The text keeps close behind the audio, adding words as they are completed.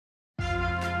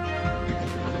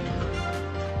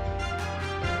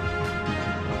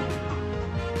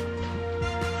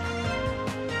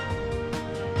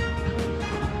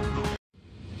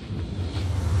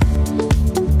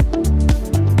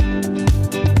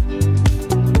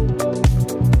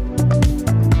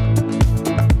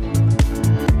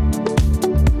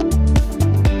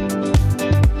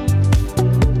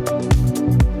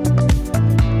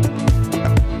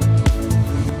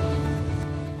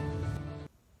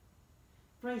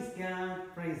Praise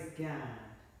God, praise God.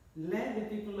 Let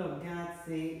the people of God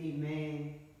say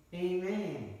amen,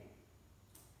 amen.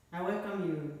 I welcome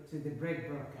you to the Bread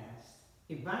Broadcast,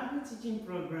 a Bible teaching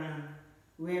program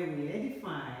where we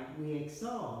edify, we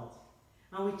exhort,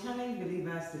 and we challenge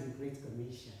believers to the Great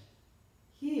Commission.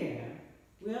 Here,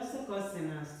 we also call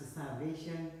sinners to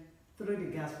salvation through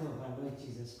the gospel of our Lord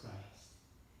Jesus Christ.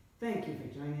 Thank you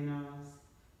for joining us.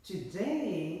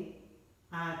 Today,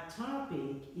 our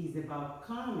topic is about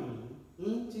coming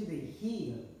into the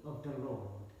hill of the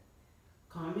Lord.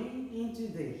 Coming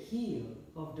into the hill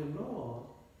of the Lord.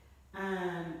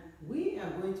 And we are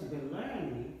going to be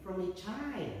learning from a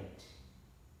child.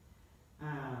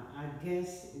 I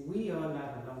guess we all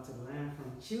have a lot to learn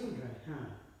from children, huh?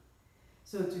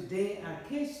 So today our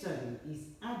case study is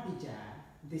Abijah,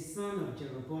 the son of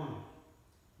Jeroboam.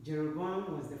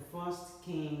 Jeroboam was the first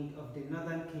king of the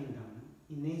northern kingdom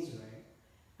in Israel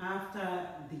after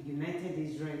the united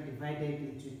Israel divided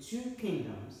into two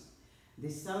kingdoms. The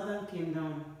southern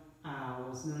kingdom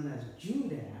was known as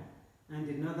Judah, and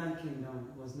the northern kingdom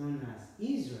was known as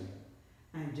Israel.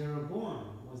 And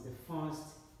Jeroboam was the first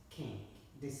king,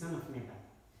 the son of Nebat.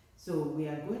 So we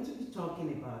are going to be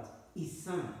talking about his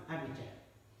son, Abijah.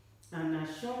 And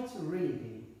a short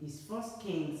reading is 1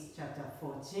 Kings chapter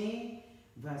 14,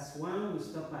 verse 1. We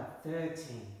stop at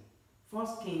 13. 1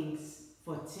 Kings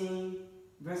 14,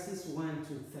 verses 1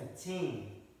 to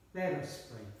 13. Let us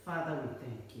pray. Father, we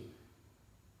thank you.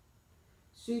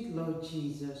 Sweet Lord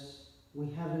Jesus,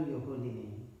 we hallow your holy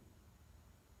name.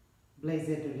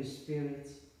 Blessed Holy Spirit,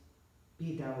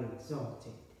 be thou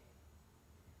exalted.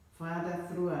 Father,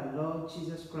 through our Lord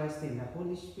Jesus Christ and the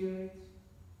Holy Spirit,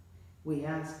 we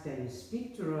ask that you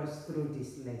speak to us through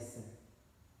this lesson.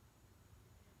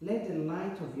 Let the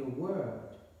light of your word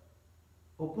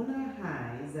open our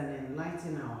eyes and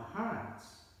enlighten our hearts,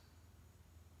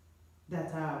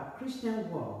 that our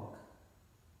Christian walk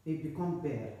may become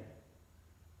better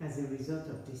as a result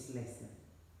of this lesson.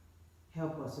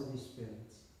 Help us, Holy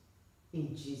Spirit.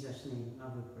 In Jesus' name I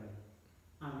will pray.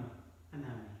 Amen and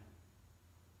amen.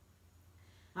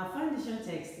 Our foundation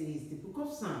text is the book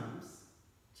of Psalms,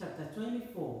 chapter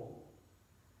 24,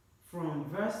 from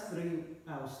verse 3,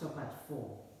 I will stop at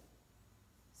 4.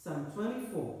 Psalm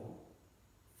 24,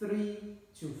 3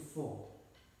 to 4.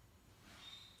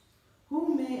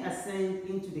 Who may ascend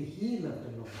into the hill of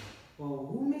the Lord, or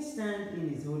who may stand in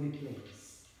his holy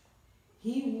place?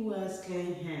 He who has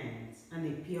clean hands and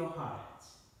a pure heart,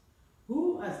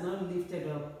 who has not lifted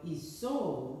up his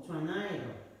soul to an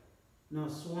idol, nor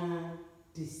sworn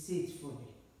deceitfully.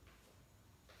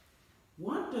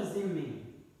 What does it mean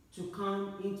to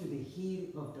come into the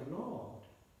hill of the Lord?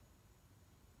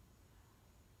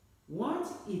 What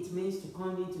it means to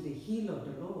come into the hill of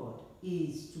the Lord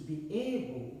is to be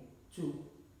able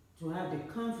to have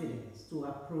the confidence to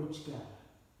approach God,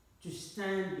 to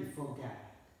stand before God.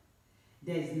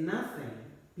 There's nothing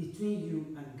between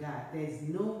you and God. There's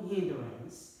no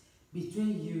hindrance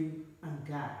between you and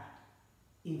God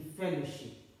in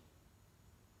fellowship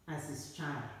as his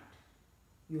child.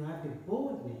 You have the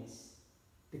boldness,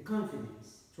 the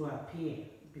confidence to appear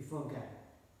before God.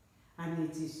 And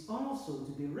it is also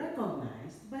to be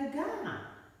recognized by God.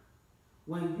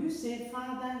 When you say,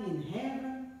 Father in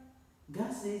heaven,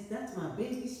 God says, that's my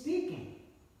baby speaking.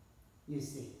 You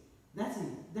see, that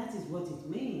is what it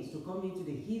means to come into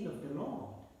the hill of the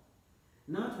Lord.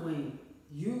 Not when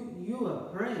you are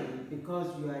praying because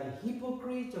you are a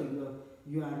hypocrite or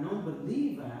you are an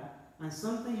unbeliever and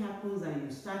something happens and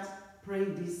you start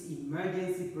praying these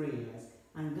emergency prayers.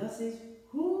 And God says,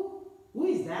 who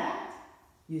is that?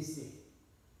 You see,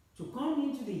 to come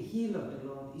into the hill of the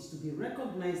Lord is to be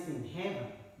recognized in heaven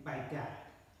by God.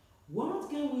 What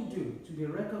can we do to be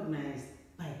recognized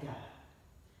by God?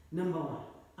 Number one,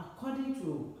 according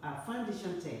to our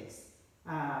foundation text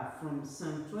from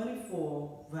Psalm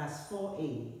 24, verse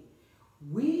 4a,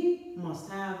 we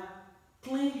must have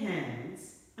clean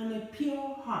hands and a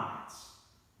pure heart.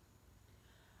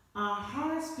 Our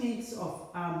heart speaks of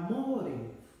our motive,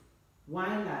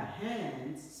 while our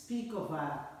hands speak of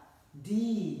our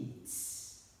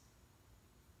deeds.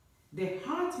 The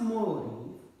heart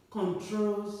motive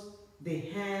controls the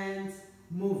hands'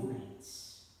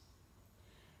 movements.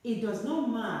 It does not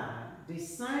matter the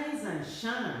size and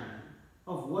shine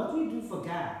of what we do for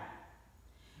God.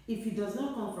 If it does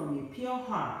not come from a pure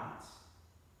heart,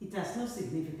 it has no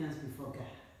significance before God.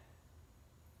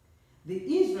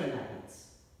 The Israelites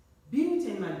built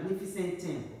a magnificent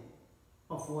temple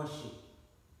of worship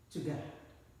to God.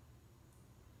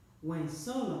 When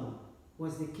Solomon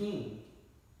was the king,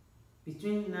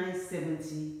 between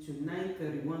 970 to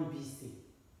 931 BC.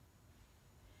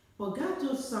 But God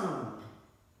told Solomon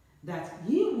that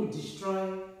he would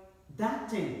destroy that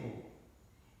temple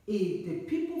if the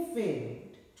people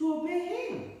failed to obey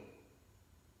him.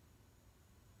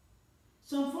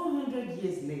 Some 400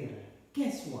 years later,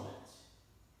 guess what?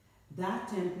 That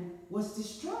temple was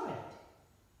destroyed.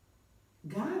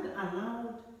 God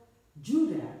allowed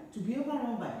Judah to be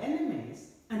overrun by enemies,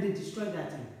 and they destroyed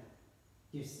that temple.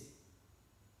 You see.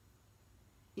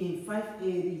 In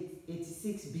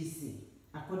 586 BC,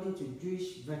 according to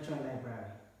Jewish Virtual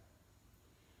Library,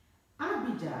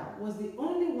 Abijah was the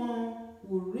only one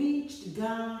who reached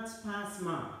God's pass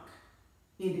mark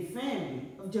in the family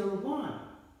of Jeroboam.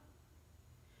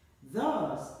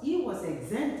 Thus, he was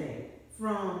exempted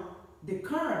from the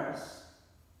curse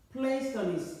placed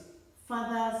on his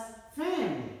father's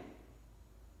family.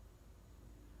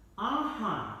 Our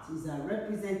heart is a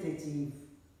representative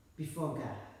before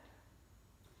God.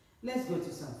 Let's go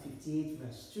to Psalm 58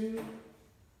 verse 2.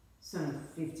 Psalm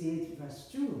 58 verse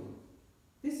 2.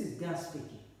 This is God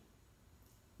speaking.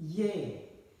 Yea,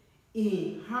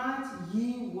 in heart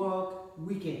ye work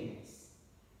wickedness.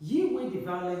 Ye weigh the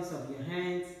violence of your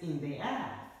hands in the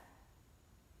earth.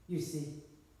 You see,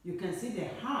 you can see the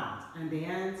heart and the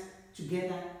hands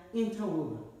together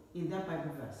interwoven in that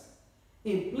Bible verse.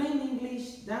 In plain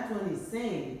English, that one is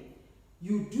saying,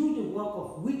 you do the work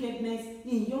of wickedness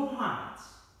in your heart,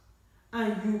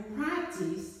 and you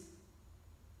practice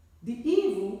the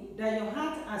evil that your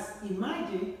heart has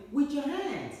imagined with your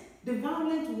hands. The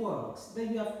violent works that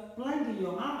you have planned in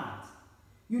your heart,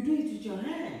 you do it with your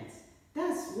hands.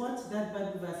 That's what that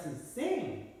Bible verse is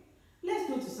saying. Let's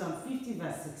go to Psalm 50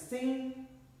 verse 16.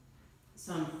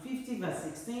 Psalm 50 verse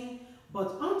 16. But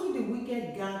unto the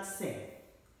wicked God said,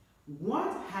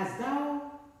 what hast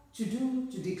thou to do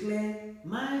to declare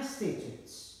my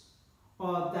statutes,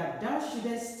 or that thou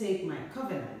shouldest take my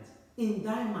covenant in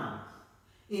thy mouth?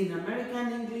 In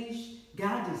American English,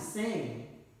 God is saying,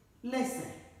 listen,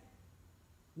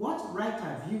 what right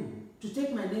have you to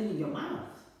take my name in your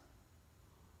mouth?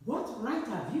 What right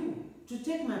have you to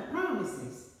take my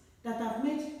promises that I've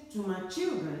made to my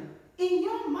children in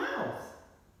your mouth?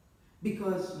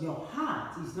 Because your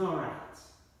heart is not right,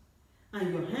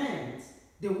 and your hands,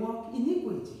 they work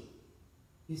iniquity.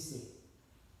 You see,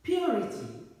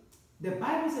 purity, the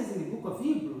Bible says in the book of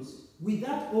Hebrews,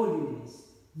 without holiness,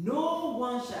 no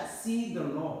one shall see the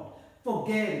Lord.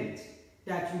 Forget it.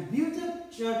 That you built a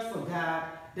church for God,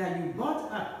 that you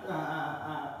bought a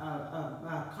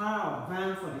car or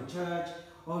van for the church,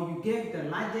 or you gave the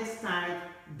largest tithe,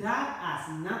 that has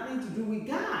nothing to do with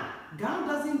God. God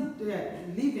doesn't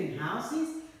live in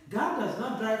houses, God does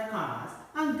not drive cars,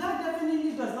 and God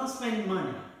definitely does not spend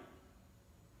money.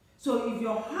 So if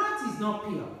your heart is not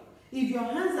pure, if your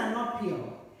hands are not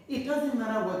pure, it doesn't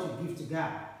matter what you give to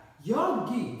God. Your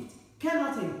gift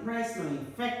cannot impress nor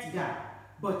infect God,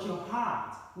 but your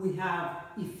heart will have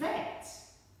effect.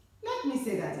 Let me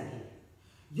say that again.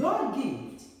 Your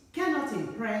gift cannot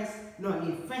impress nor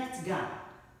infect God,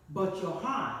 but your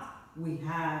heart will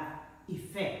have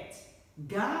effect.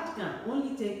 God can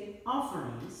only take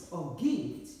offerings or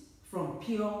gifts from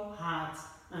pure hearts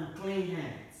and clean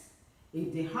hands.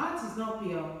 If the heart is not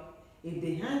pure, if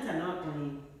the hands are not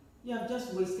clean, you have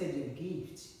just wasted your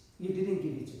gift. You didn't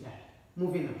give it to God.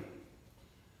 Moving on.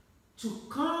 To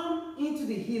come into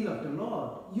the hill of the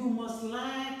Lord, you must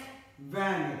lack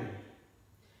vanity.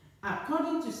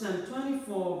 According to Psalm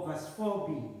 24 verse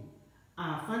 4b,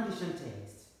 our foundation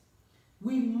text,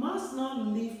 we must not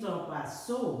lift up our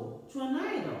soul to an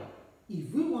idol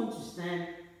if we want to stand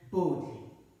boldly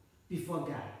before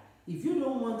God. If you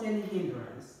don't want any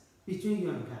hindrance between you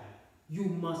and God, you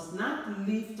must not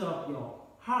lift up your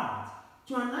heart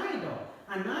to an idol.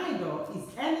 An idol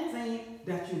is anything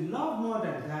that you love more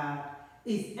than God,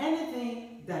 is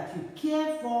anything that you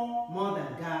care for more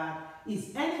than God,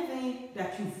 is anything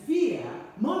that you fear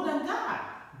more than God.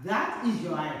 That is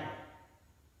your idol.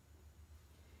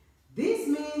 This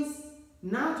means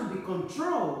not to be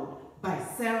controlled by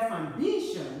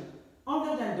self-ambition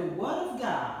other than the word of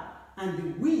God and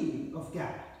the will of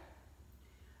God.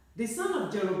 The son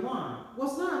of Jeroboam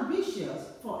was not ambitious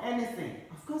for anything.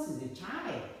 Of course, he's a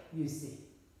child, you see.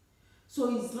 So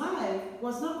his life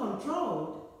was not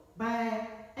controlled by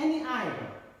any idol.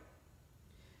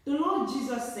 The Lord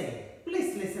Jesus said,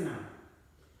 please listen up,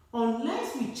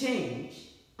 unless we change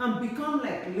and become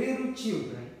like little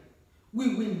children,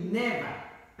 we will never,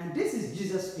 and this is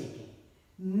Jesus speaking,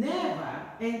 never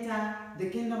enter the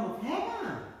kingdom of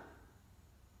heaven.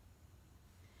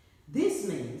 This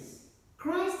means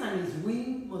Christ and his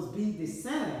will must be the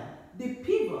center, the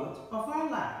pivot of our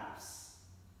lives.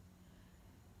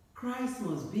 Christ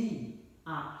must be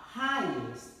our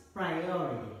highest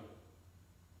priority.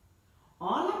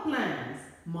 All our plans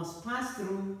must pass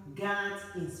through God's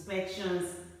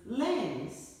inspections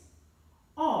lens,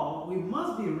 or we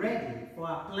must be ready for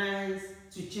our plans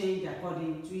to change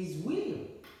according to His will.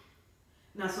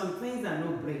 Now, some things are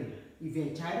no-brainer. If you're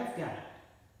a child of God,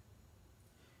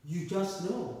 you just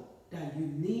know that you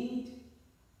need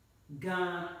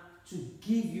God to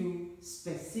give you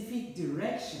specific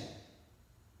direction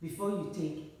before you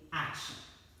take action.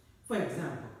 For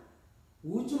example,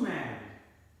 who to marry?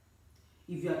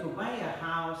 If you are to buy a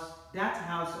house, that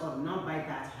house or not buy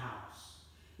that house.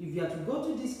 If you are to go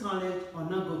to this college or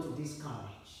not go to this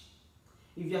college.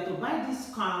 If you are to buy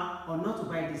this car or not to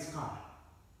buy this car.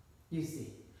 You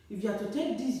see. If you are to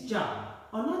take this job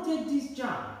or not take this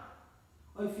job.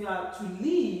 Or if you are to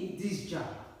leave this job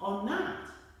or not.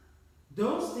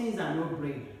 Those things are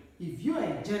no-brainer. If you are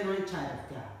a genuine child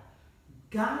of God,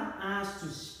 God has to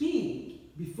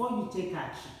speak before you take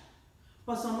action.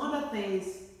 But some other things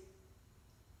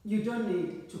you don't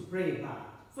need to pray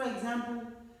about. For example,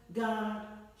 God,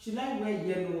 should I wear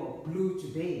yellow or blue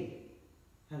today?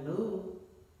 Hello?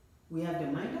 We have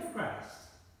the mind of Christ.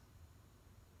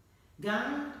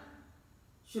 God,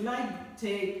 should I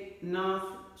take north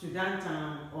to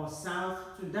downtown or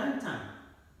south to downtown?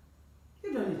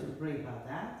 You don't need to pray about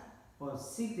that or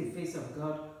seek the face of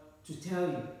God to tell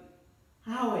you.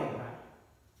 However,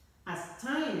 as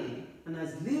tiny and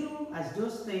as little as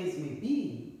those things may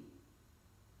be,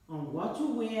 on what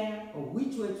to wear or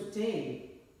which way to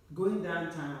take going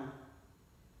downtown,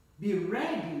 be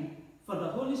ready for the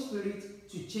Holy Spirit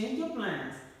to change your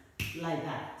plans like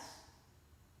that.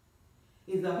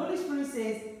 If the Holy Spirit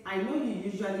says, I know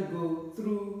you usually go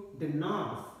through the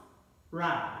north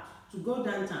route to go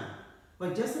downtown,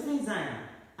 but Josephine Zion,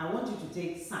 I want you to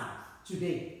take south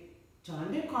today.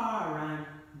 Turn the car around,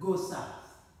 go south.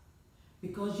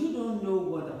 Because you don't know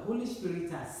what the Holy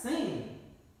Spirit is saying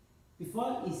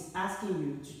before He's asking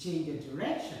you to change your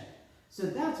direction. So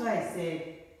that's why I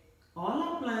said, all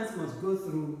our plans must go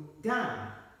through God,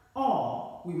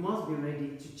 or we must be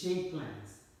ready to change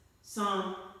plans.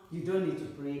 Some you don't need to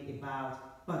pray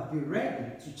about, but be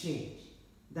ready to change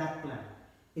that plan.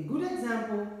 A good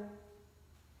example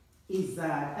is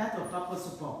that of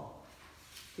Apostle Paul.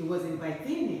 He was in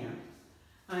Bithynia,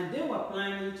 and they were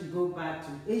planning to go back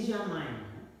to Asia Minor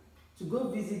to go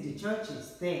visit the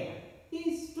churches there.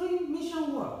 He's doing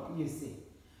mission work, you see.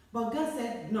 But God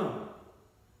said no.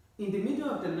 In the middle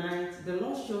of the night, the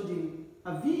Lord showed him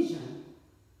a vision,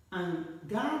 and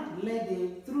God led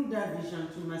him through that vision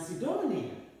to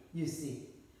Macedonia, you see.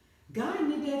 God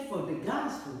needed for the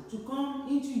gospel to come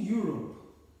into Europe.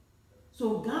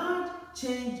 So God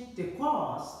changed the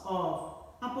course of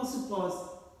Apostle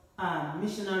Paul's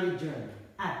missionary journey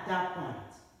at that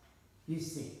point, you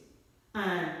see.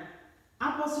 And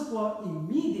Apostle Paul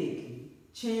immediately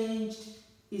changed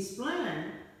his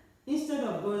plan. Instead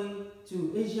of going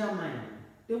to Asia Minor,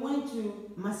 they went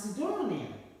to Macedonia.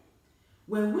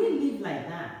 When we live like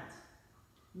that,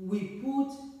 we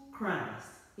put Christ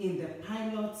in the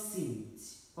pilot seat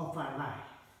of our life.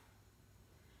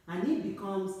 And He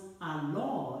becomes our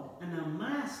Lord and our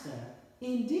Master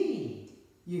indeed,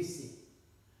 you see.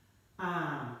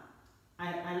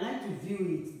 I like to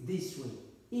view it this way.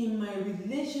 In my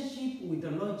relationship with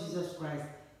the Lord Jesus Christ,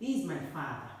 He is my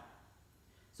Father.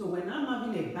 So when I'm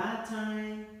having a bad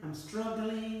time, I'm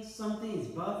struggling, something is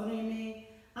bothering me,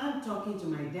 I'm talking to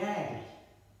my daddy,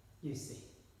 you see.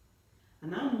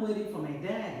 And I'm waiting for my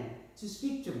daddy to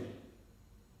speak to me.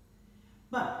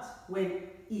 But when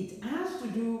it has to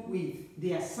do with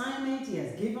the assignment He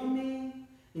has given me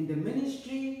in the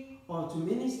ministry or to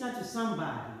minister to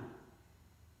somebody,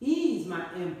 He is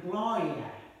my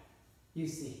employer, you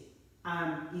see.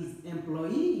 I'm His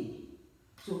employee.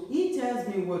 So He tells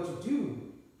me what to do,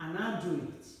 and I do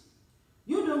it.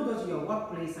 You don't go to your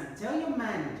workplace and tell your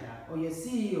manager or your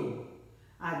CEO,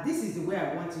 this is the way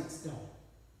I want it done.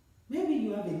 Maybe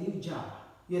you have a new job.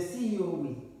 Your CEO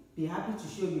will be happy to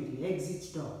show you the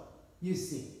exit door, you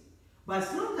see. But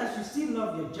as long as you still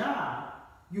love your job,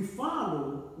 you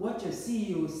follow what your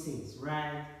CEO says,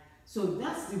 right? So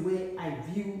that's the way I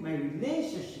view my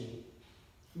relationship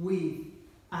with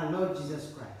our Lord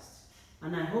Jesus Christ.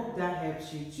 And I hope that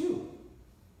helps you too.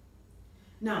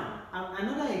 Now,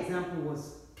 another example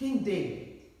was King David.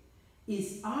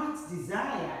 His heart's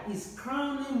desire, his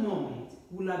crowning moment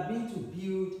would have been to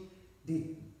build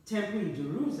the temple in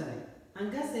Jerusalem.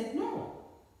 And God said, no,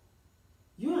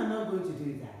 you are not going to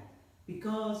do that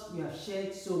because you have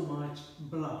shed so much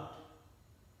blood.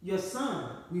 Your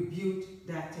son will build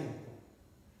that temple.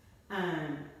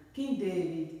 And King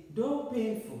David, though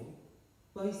painful,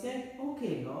 but he said,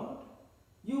 okay, Lord,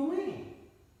 you win.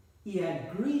 He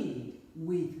agreed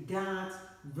with God's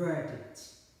verdict.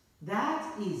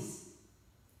 That is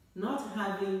not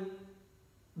having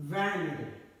vanity,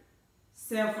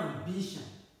 self-ambition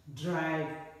drive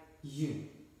you.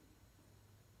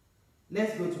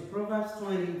 Let's go to Proverbs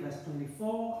 20, verse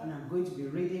 24, and I'm going to be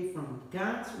reading from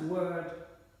God's Word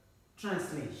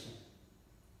translation.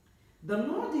 The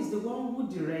Lord is the one who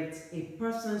directs a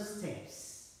person's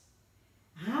steps.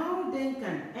 How then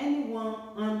can anyone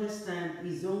understand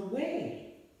his own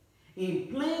way? In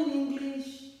plain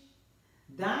English,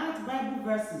 that Bible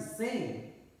verse is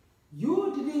saying,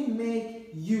 you didn't make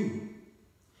you.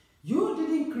 You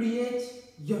didn't create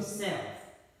yourself.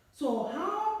 So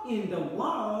how in the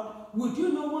world would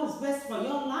you know what's best for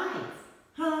your life?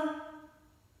 Huh?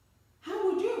 How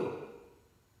would you?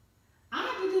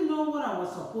 I didn't know what I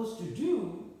was supposed to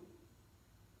do,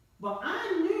 but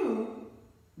I knew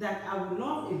that I would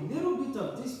love a little bit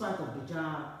of this part of the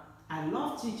job. I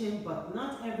love teaching, but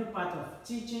not every part of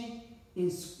teaching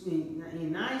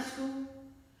in high school.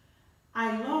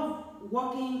 I love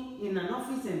working in an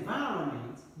office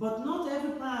environment, but not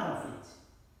every part of it.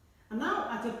 And now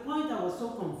at a point I was so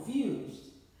confused,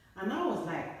 and I was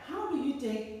like, how do you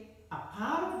take a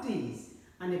part of this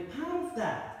and a part of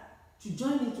that to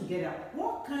join it together?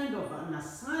 What kind of an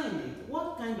assignment,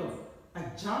 what kind of a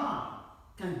job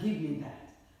can give me that?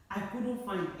 I couldn't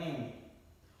find any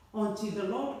until the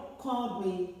Lord called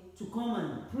me to come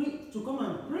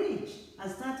and preach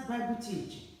and start Bible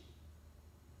teaching.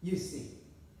 You see,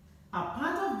 a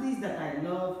part of this that I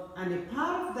love and a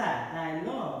part of that I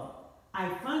love, I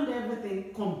find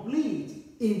everything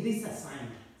complete in this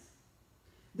assignment.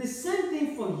 The same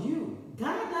thing for you.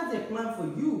 God has a plan for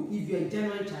you if you're a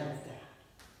genuine child of God.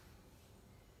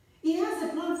 He has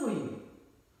a plan for you.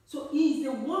 So He's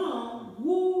the one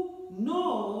who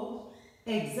knows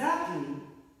exactly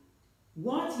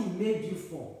what He made you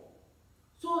for.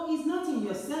 So it's not in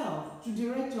yourself to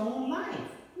direct your own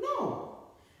life. No.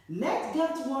 Let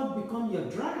God's word become your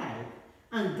drive,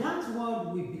 and God's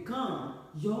word will become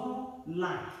your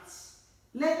light.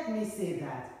 Let me say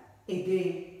that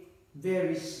again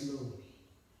very slowly,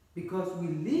 because we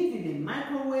live in a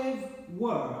microwave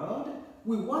world.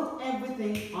 We want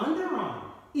everything on the run.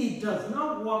 It does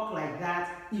not work like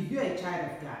that if you're a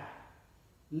child of God.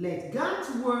 Let God's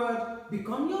word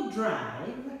become your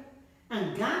drive,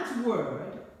 and God's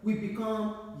word will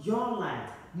become your light.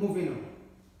 Moving on.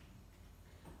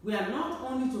 We are not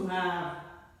only to have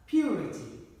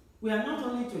purity, we are not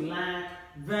only to lack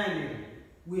vanity,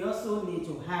 we also need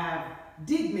to have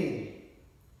dignity.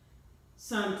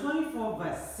 Psalm 24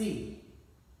 verse C,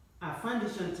 our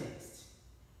foundation text.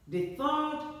 The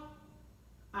third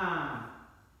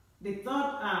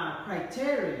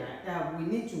criteria that we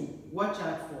need to watch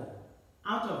out for,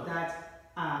 out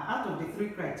of the three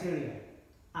criteria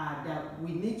that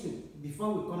we need to,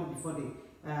 before we come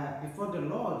before the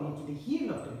Lord, into the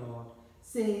heel of the Lord,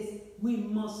 says we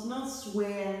must not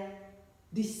swear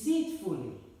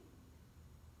deceitfully.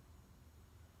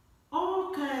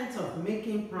 All kinds of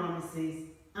making promises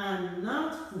and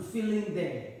not fulfilling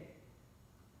them,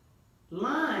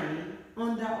 lying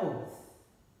under oath,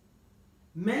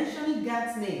 mentioning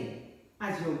God's name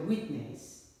as your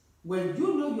witness when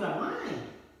you know you are lying,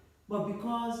 but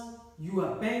because you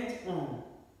are bent on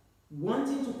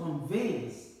wanting to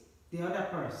convince the other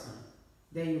person,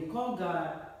 then you call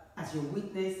God as your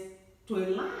witness to a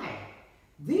lie.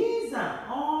 These are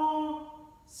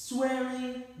all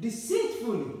swearing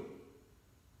deceitfully.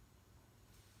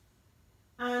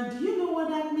 And do you know what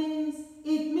that means?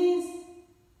 It means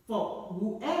for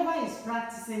whoever is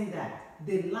practicing that,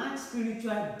 they lack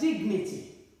spiritual dignity.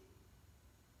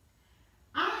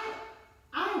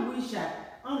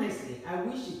 Honestly, I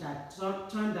wish it had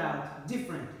turned out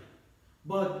differently.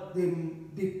 But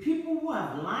the people who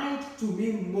have lied to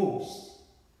me most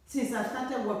since I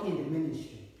started working in the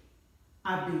ministry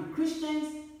have been Christians,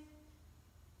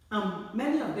 and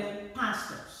many of them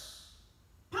pastors.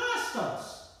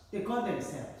 Pastors, they call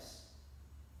themselves.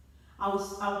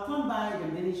 I'll come by the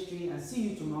ministry and see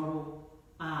you tomorrow,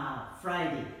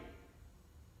 Friday.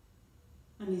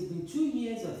 And it's been 2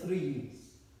 years or 3 years.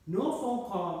 No phone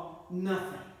call,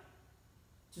 nothing.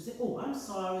 To say, oh, I'm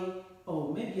sorry,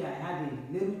 or maybe I had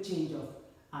a little change of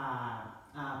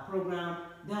program.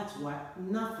 That's what,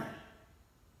 nothing.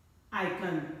 I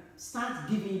can start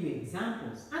giving you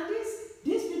examples. And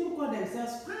these people call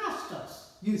themselves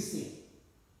pastors, you see.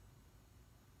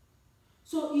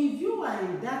 So if you are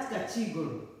in that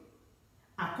category,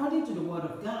 according to the word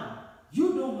of God,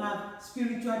 you don't have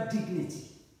spiritual dignity.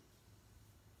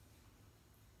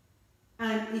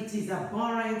 And it is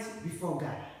abhorrent before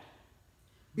God.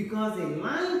 because a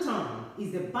lying tongue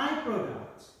is the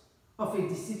byproduct of a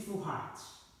deceitful heart.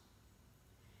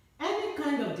 Any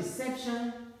kind of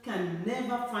deception can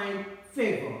never find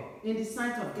favor in the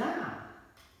sight of God,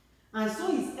 and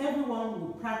so is everyone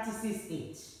who practices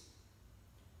it.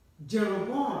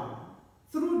 Jeroboam,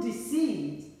 through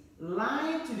deceit,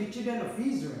 lied to the children of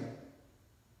Israel,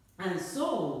 and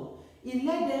so he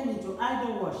led them into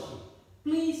idol worship.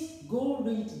 Please go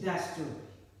read that story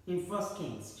in 1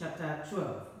 Kings chapter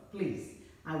 12. Please,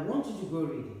 I want you to go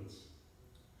read it.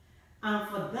 And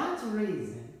for that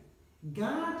reason,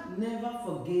 God never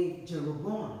forgave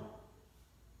Jeroboam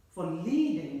for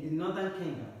leading the northern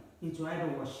kingdom into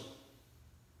idol worship.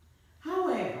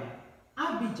 However,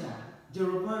 Abijah,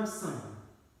 Jeroboam's son,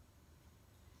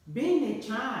 being a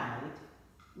child,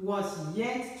 was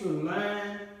yet to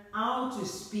learn how to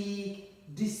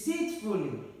speak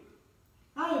deceitfully.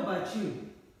 How about you?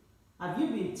 Have you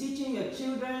been teaching your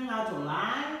children how to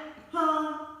lie?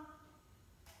 Huh?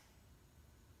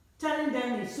 Telling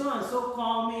them if so-and-so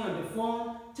called me on the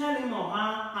phone, tell him or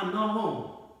her I'm not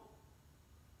home.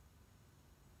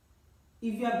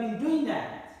 If you have been doing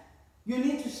that, you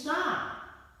need to stop.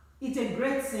 It's a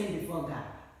great sin before God.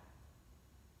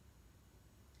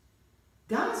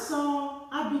 God saw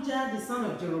Abijah, the son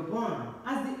of Jeroboam,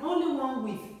 as the only one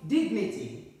with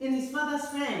dignity in his father's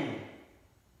family.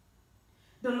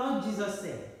 The Lord Jesus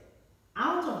said,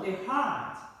 out of the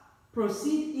heart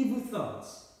proceed evil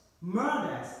thoughts,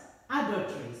 murders,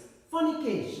 adulteries,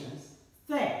 fornications,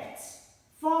 thefts,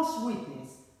 false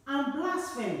witness, and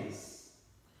blasphemies.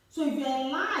 So if you're a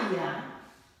liar,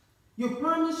 you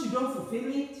promise you don't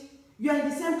fulfill it, you're in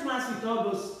the same class with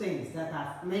all those things that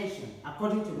I've mentioned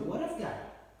according to the Word of God.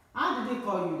 How did they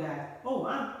call you that? Oh,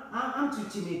 I'm too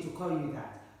timid to call you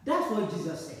that. That's what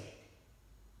Jesus said.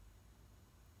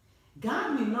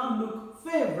 God will not look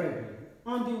favorably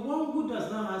on the one who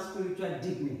does not have spiritual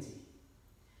dignity.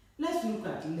 Let's look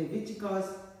at Leviticus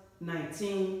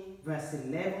 19 verse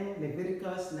 11.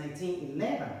 Leviticus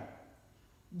 19:11.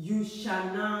 You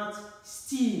shall not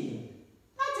steal.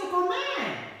 That's a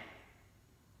command.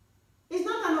 It's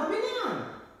not an opinion.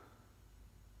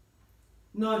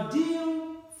 Nor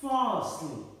deal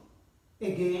falsely.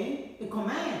 Again, a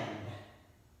command.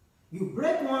 You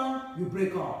break one, you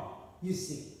break all. You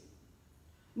see.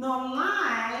 Nor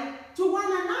lie to one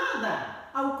another.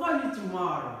 I will call you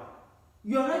tomorrow.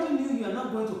 You already knew you are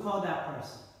not going to call that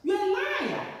person. You're a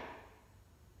liar.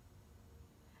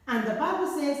 And the Bible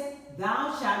says,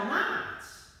 thou shalt not.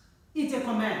 It's a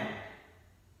command.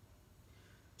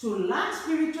 To lack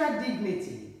spiritual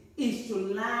dignity is to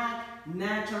lack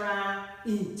natural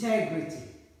integrity.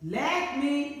 Let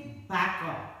me back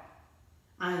up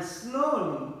and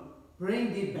slowly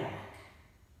bring it back.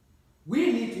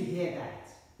 We need to hear that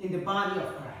in the body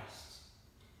of Christ.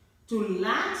 To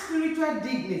lack spiritual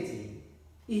dignity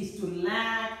is to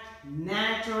lack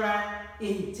natural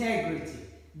integrity.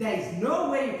 There is no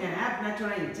way you can have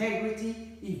natural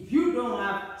integrity if you don't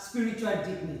have spiritual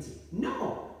dignity.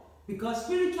 No, because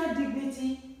spiritual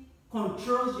dignity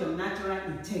controls your natural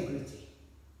integrity.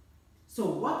 So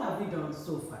what have we done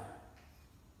so far?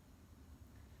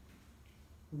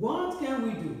 What can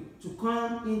we do to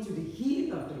come into the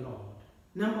hill of the Lord?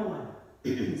 Number one,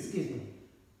 excuse me,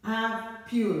 have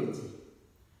purity.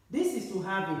 This is to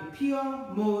have a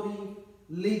pure motive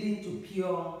leading to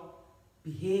pure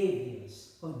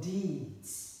behaviors or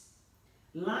deeds.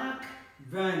 Lack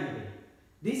vanity.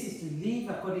 This is to live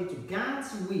according to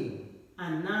God's will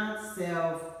and not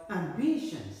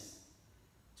self-ambitions.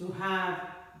 To have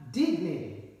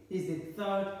dignity is the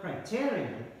third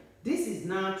criterion. This is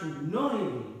not to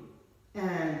knowingly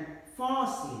and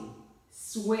falsely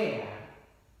swear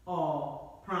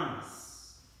or promise.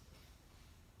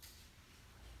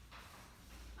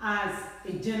 As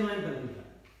a genuine believer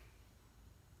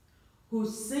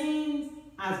whose sins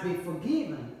has been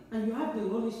forgiven and you have the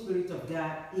Holy Spirit of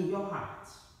God in your heart,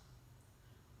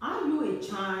 are you a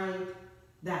child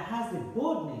that has the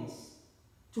boldness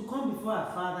to come before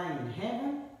our Father in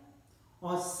heaven,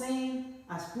 or sin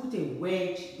has put a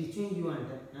wedge between you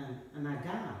and our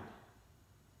God,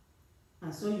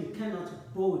 and so you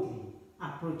cannot boldly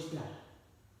approach God?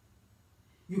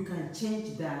 You can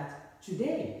change that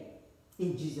today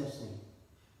in Jesus' name.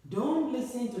 Don't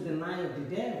listen to the lie of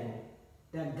the devil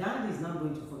that God is not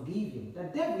going to forgive you. The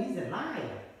devil is a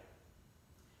liar.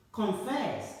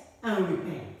 Confess and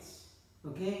repent,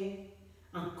 okay?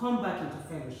 And come back into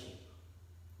fellowship.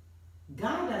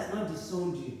 God has not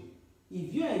disowned you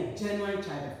if you're a genuine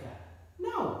child of God.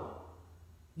 No.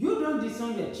 You don't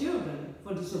disown your children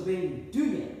for disobeying you, do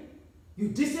you? You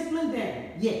discipline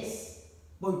them, yes,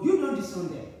 but you don't disown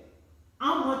them.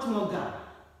 How much more God?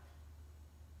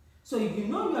 So if you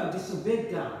know you have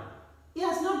disobeyed God, He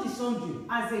has not disowned you.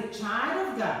 As a child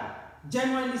of God,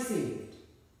 genuinely saved,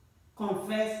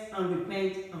 confess and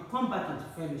repent and come back into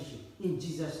fellowship in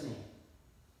Jesus' name.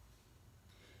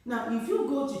 Now, if you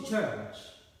go to church,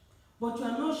 but you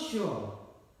are not sure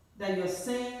that your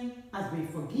sin has been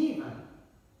forgiven,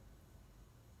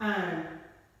 and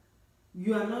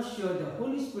you are not sure the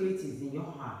Holy Spirit is in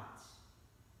your heart,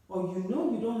 or you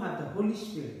know you don't have the Holy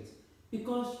Spirit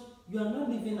because you are not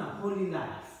living a holy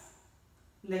life,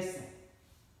 listen,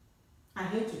 I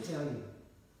hate to tell you,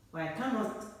 but I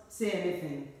cannot say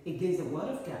anything against the Word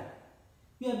of God.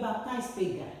 You are a baptized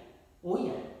pagan. Oh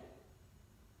yeah.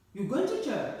 You're going to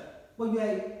church, but you are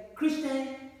a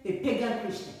Christian, a pagan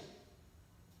Christian.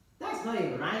 That's not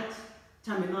a right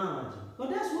terminology, but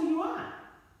that's who you are.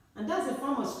 And that's a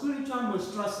form of spiritual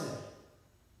monstrosity.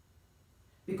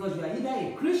 Because you are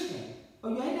either a Christian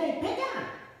or you are either a pagan.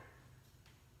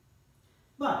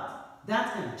 But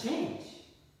that can change.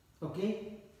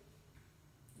 Okay?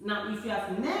 Now, if you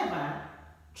have never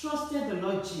trusted the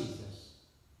Lord Jesus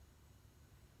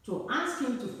to ask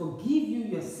Him to forgive you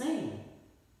your sin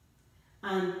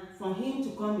and for Him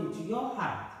to come into your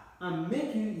heart and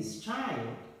make you His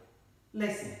child,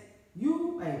 listen,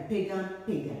 you are a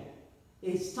pagan,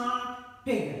 a stark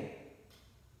pagan,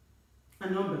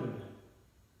 an unbeliever.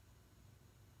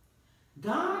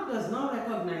 God does not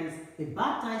recognize a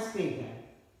baptized pagan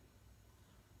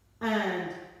and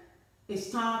a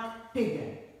stark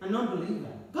pagan, an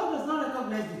unbeliever. God does not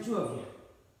recognize the two of you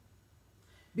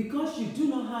because you do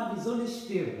not have His Holy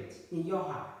Spirit in your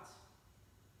heart.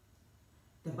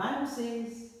 The Bible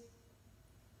says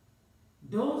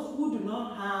those who do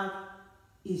not have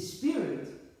His Spirit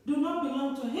do not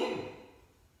belong to Him.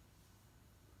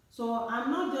 So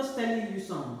I'm not just telling you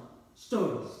some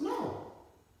stories. No.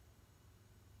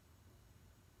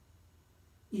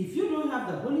 If you don't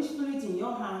have the Holy Spirit in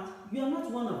your heart, you are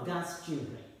not one of God's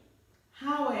children.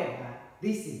 However,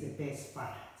 this is the best part.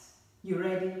 You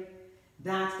ready?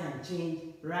 That can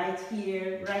change right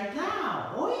here, right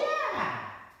now. Oh yeah!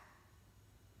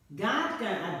 God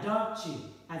can adopt you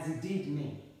as He did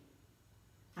me.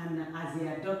 And as He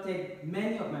adopted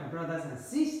many of my brothers and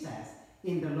sisters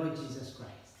in the Lord Jesus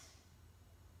Christ.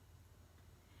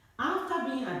 After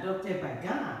being adopted by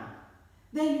God,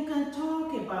 then you can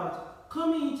talk about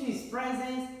coming into His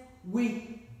presence with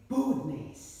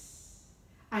boldness.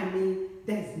 I mean,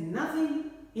 there's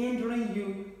nothing hindering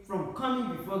you from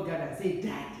coming before God and say,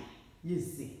 Daddy, you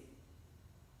see.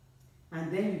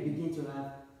 And then you begin to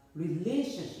have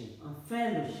relationship and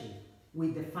fellowship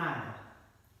with the Father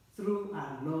through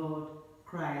our Lord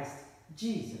Christ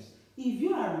Jesus. If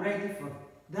you are ready for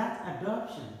that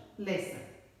adoption, listen,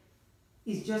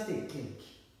 it's just a click.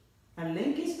 A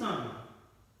link is coming.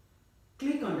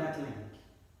 Click on that link.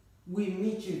 We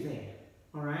meet you there.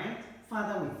 All right?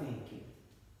 Father, we thank you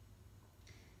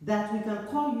that we can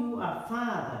call you our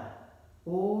Father.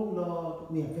 Oh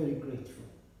Lord, we are very grateful.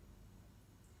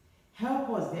 Help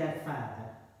us, dear Father,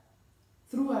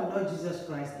 through our Lord Jesus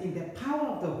Christ, in the power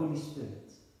of the Holy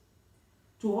Spirit,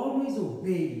 to always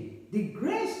obey you, the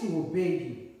grace to obey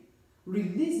you.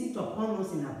 Release it upon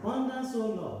us in abundance, O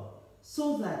Lord,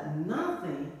 so that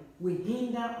nothing will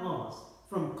hinder us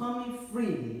from coming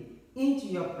freely into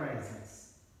your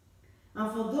presence.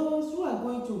 And for those who are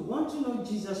going to want to know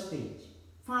Jesus' page,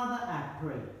 Father, I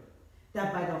pray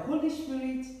that by the Holy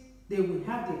Spirit, they will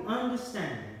have the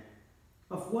understanding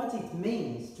of what it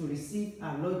means to receive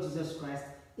our Lord Jesus Christ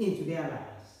into their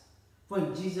lives. For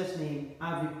in Jesus' name,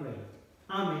 I will pray.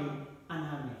 Amen and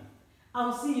amen.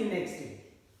 I'll see you next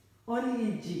week.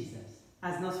 Only if Jesus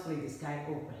has not split the sky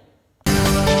open.